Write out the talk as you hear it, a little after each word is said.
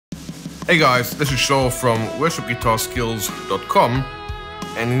Hey guys, this is Shaw from worshipguitarskills.com,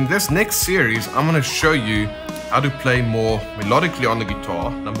 and in this next series I'm going to show you how to play more melodically on the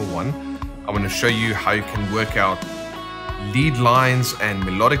guitar. Number one, I'm going to show you how you can work out lead lines and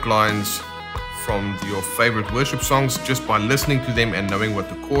melodic lines from your favorite worship songs just by listening to them and knowing what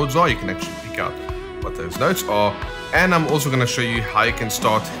the chords are. You can actually pick out what those notes are. And I'm also going to show you how you can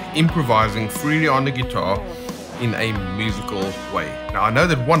start improvising freely on the guitar in a musical way. Now, I know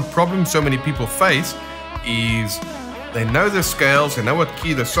that one problem so many people face is they know the scales, they know what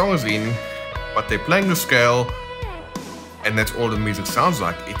key the song is in, but they're playing the scale and that's all the music sounds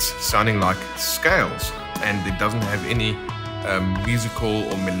like. It's sounding like scales and it doesn't have any musical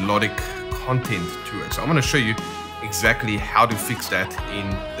or melodic content to it. So I'm going to show you exactly how to fix that in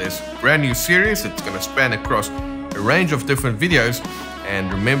this brand new series. It's going to span across a range of different videos,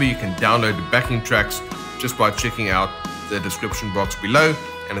 and remember, you can download the backing tracks just by checking out the description box below,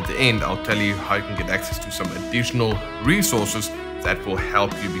 and at the end I'll tell you how you can get access to some additional resources that will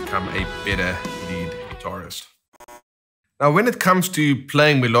help you become a better lead guitarist. Now, when it comes to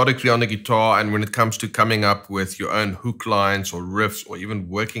playing melodically on the guitar and when it comes to coming up with your own hook lines or riffs, or even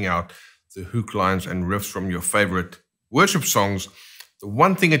working out the hook lines and riffs from your favorite worship songs, the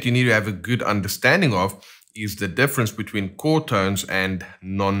one thing that you need to have a good understanding of is the difference between chord tones and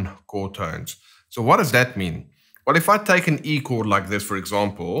non-chord tones. So what does that mean? Well, if I take an E chord like this, for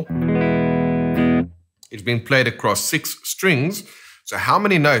example, it's been played across 6 strings. So how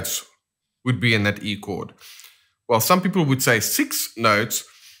many notes would be in that E chord? Well, some people would say 6 notes.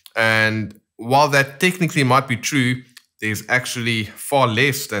 And while that technically might be true, there's actually far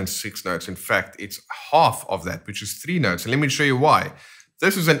less than 6 notes. In fact, it's half of that, which is 3 notes. And let me show you why.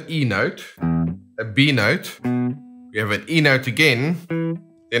 This is an E note, a B note. We have an E note again,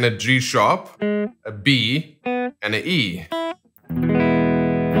 then a G sharp, a B, and an E.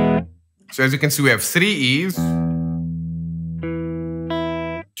 So as you can see, we have 3 E's,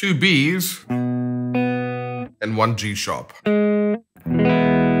 2 B's, and 1 G sharp. And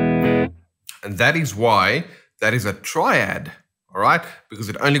that is why that is a triad, all right? Because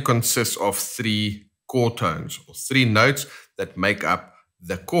it only consists of 3 chord tones, or 3 notes that make up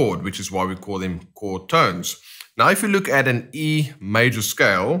the chord, which is why we call them chord tones. Now, if you look at an E major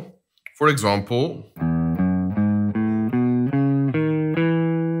scale, for example,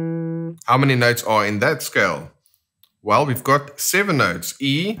 how many notes are in that scale? Well, we've got 7 notes: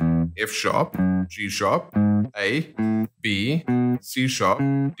 E, F sharp, G sharp, A, B, C sharp,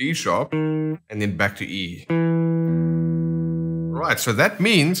 D sharp, and then back to E. Right, so that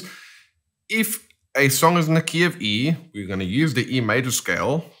means if a song is in the key of E, we're going to use the E major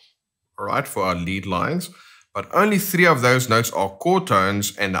scale, all right, for our lead lines. But only 3 of those notes are chord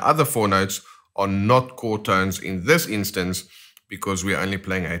tones, and the other 4 notes are not chord tones in this instance because we're only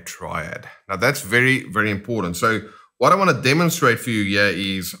playing a triad. Now, that's very, very important. So what I want to demonstrate for you here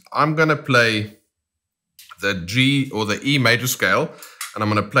is I'm going to play the G or the E major scale, and I'm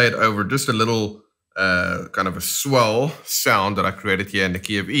going to play it over just a little kind of a swell sound that I created here in the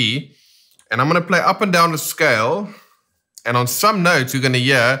key of E. And I'm going to play up and down the scale, and on some notes you're going to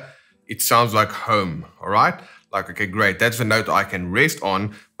hear it sounds like home, all right? Like, okay, great, that's a note I can rest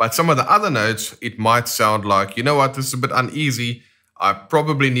on. But some of the other notes, it might sound like, you know what, this is a bit uneasy. I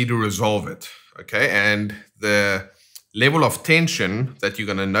probably need to resolve it, okay? And the level of tension that you're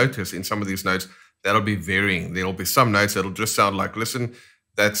going to notice in some of these notes, that'll be varying. There'll be some notes that'll just sound like, listen,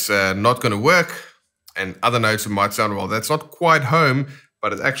 that's not going to work. And other notes, it might sound, well, that's not quite home,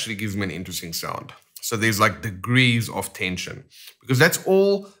 but it actually gives me an interesting sound. So there's like degrees of tension, because that's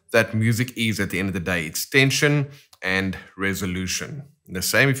all that music is at the end of the day. It's tension and resolution. And the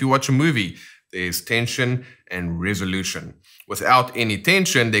same if you watch a movie, there's tension and resolution. Without any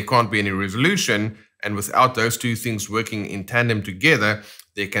tension, there can't be any resolution. And without those two things working in tandem together,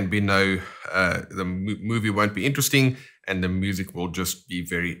 there can be no, the movie won't be interesting and the music will just be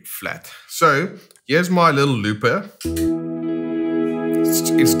very flat. So here's my little looper.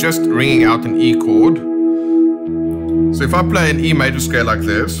 It's just ringing out an E chord. So if I play an E major scale like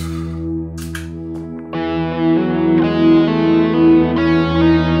this,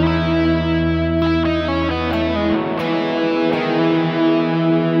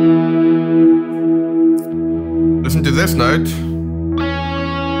 listen to this note.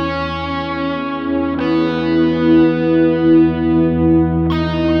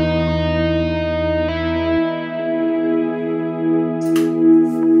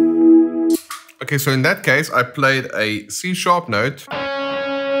 Okay, so in that case, I played a C sharp note, and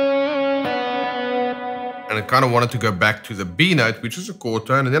I kind of wanted to go back to the B note, which is a chord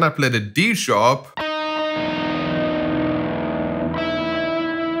tone, and then I played a D sharp,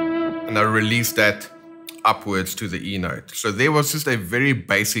 and I release that upwards to the E note. So there was just a very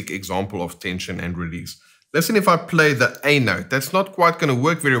basic example of tension and release. Listen, if I play the A note, that's not quite going to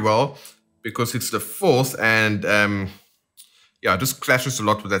work very well because it's the fourth, and yeah, it just clashes a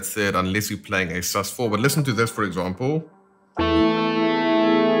lot with that third unless you're playing a sus4. But listen to this, for example.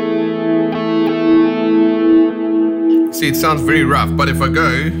 See, it sounds very rough, but if I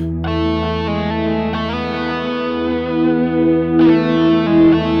go,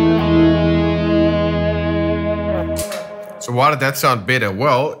 so why did that sound better?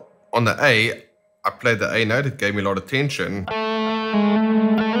 Well, on the A, I played the A note, it gave me a lot of tension.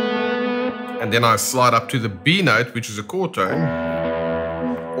 And then I slide up to the B note, which is a chord tone.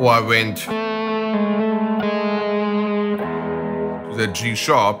 Or I went to the G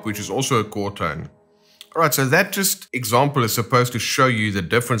sharp, which is also a chord tone. All right, so that just example is supposed to show you the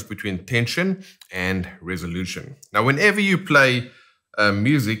difference between tension and resolution. Now, whenever you play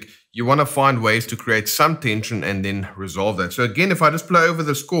music, you want to find ways to create some tension and then resolve that. So again, if I just play over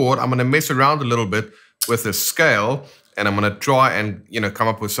this chord, I'm going to mess around a little bit with the scale, and I'm going to try and, you know, come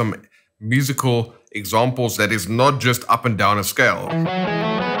up with some musical examples that is not just up and down a scale.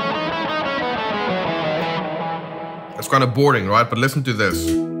 It's kind of boring, right? But listen to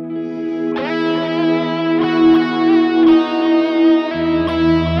this.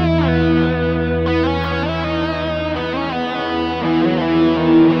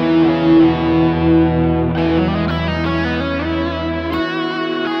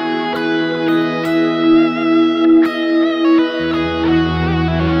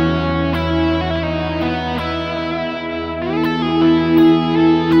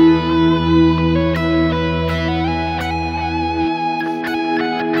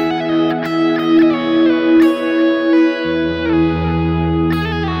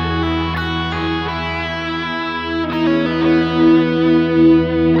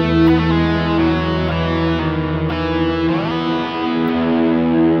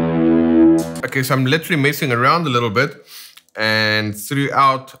 Okay, so I'm literally messing around a little bit, and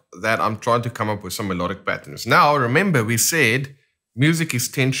throughout that I'm trying to come up with some melodic patterns. Now remember, we said music is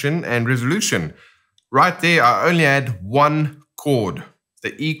tension and resolution. Right there I only had one chord,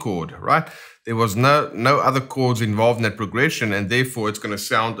 the E chord, right? There was no other chords involved in that progression, and therefore it's going to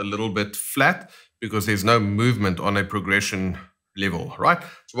sound a little bit flat because there's no movement on a progression level, right?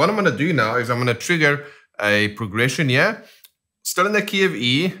 So what I'm going to do now is I'm going to trigger a progression here. Still in the key of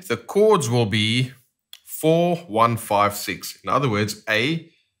E, the chords will be 4, 1, 5, 6. In other words,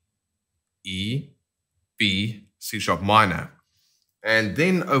 A, E, B, C sharp minor. And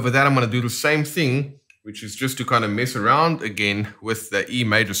then over that, I'm going to do the same thing, which is just to kind of mess around again with the E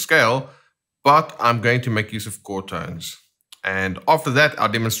major scale, but I'm going to make use of chord tones. And after that, our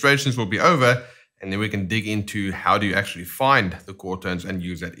demonstrations will be over, and then we can dig into how do you actually find the chord tones and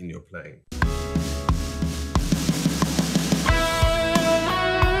use that in your playing.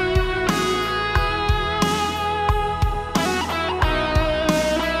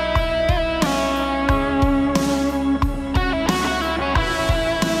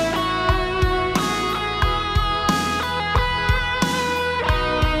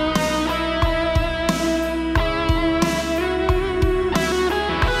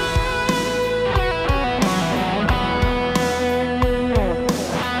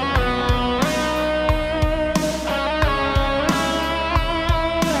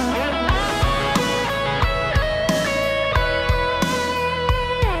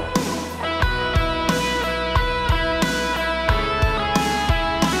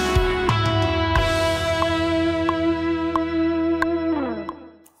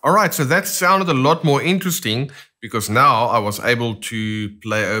 All right, so that sounded a lot more interesting because now I was able to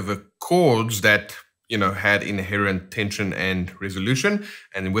play over chords that, you know, had inherent tension and resolution.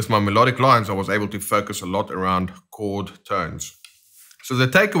 And with my melodic lines, I was able to focus a lot around chord tones. So the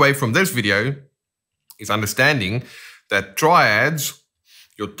takeaway from this video is understanding that triads,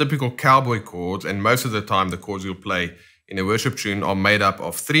 your typical cowboy chords, and most of the time the chords you'll play in a worship tune are made up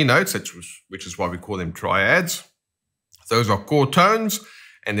of 3 notes, which is why we call them triads. Those are chord tones.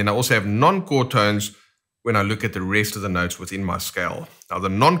 And then I also have non-chord tones when I look at the rest of the notes within my scale. Now the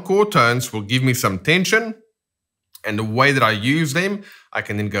non-chord tones will give me some tension, and the way that I use them, I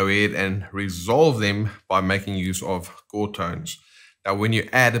can then go ahead and resolve them by making use of chord tones. Now when you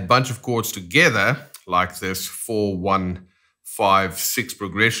add a bunch of chords together, like this 4, 1, 5, 6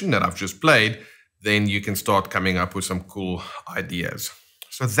 progression that I've just played, then you can start coming up with some cool ideas.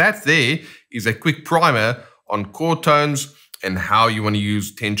 So that there is a quick primer on chord tones and how you want to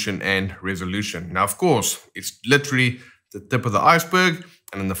use tension and resolution. Now, of course, it's literally the tip of the iceberg.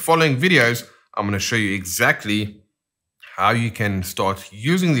 And in the following videos, I'm going to show you exactly how you can start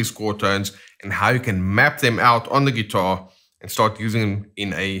using these chord tones and how you can map them out on the guitar and start using them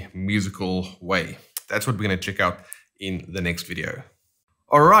in a musical way. That's what we're going to check out in the next video.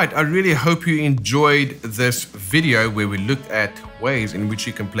 All right, I really hope you enjoyed this video where we looked at ways in which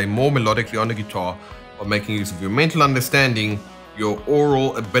you can play more melodically on the guitar by making use of your mental understanding, your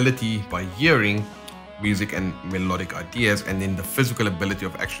oral ability by hearing music and melodic ideas, and then the physical ability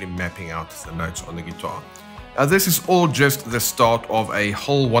of actually mapping out the notes on the guitar. Now, this is all just the start of a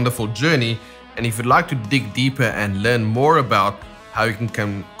whole wonderful journey, and if you'd like to dig deeper and learn more about how you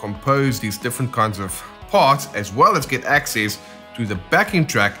can compose these different kinds of parts, as well as get access to the backing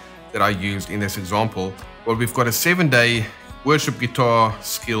track that I used in this example, well, we've got a 7-day worship guitar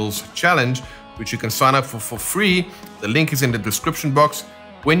skills challenge, which you can sign up for free. The link is in the description box.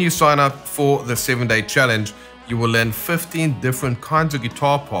 When you sign up for the 7-day challenge, you will learn 15 different kinds of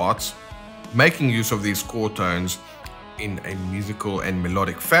guitar parts, making use of these chord tones in a musical and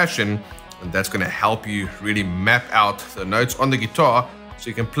melodic fashion. And that's going to help you really map out the notes on the guitar so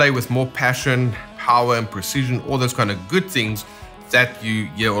you can play with more passion, power, and precision, all those kind of good things that you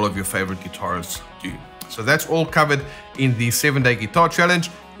hear all of your favorite guitarists do. So that's all covered in the 7-day guitar challenge.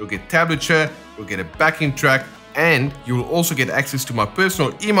 You'll get tablature, you'll get a backing track, and you will also get access to my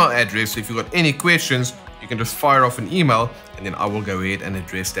personal email address. So if you've got any questions, you can just fire off an email and then I will go ahead and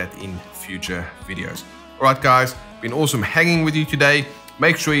address that in future videos. All right, guys, been awesome hanging with you today.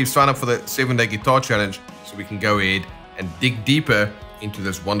 Make sure you sign up for the 7-day guitar challenge so we can go ahead and dig deeper into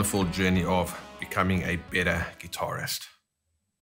this wonderful journey of becoming a better guitarist.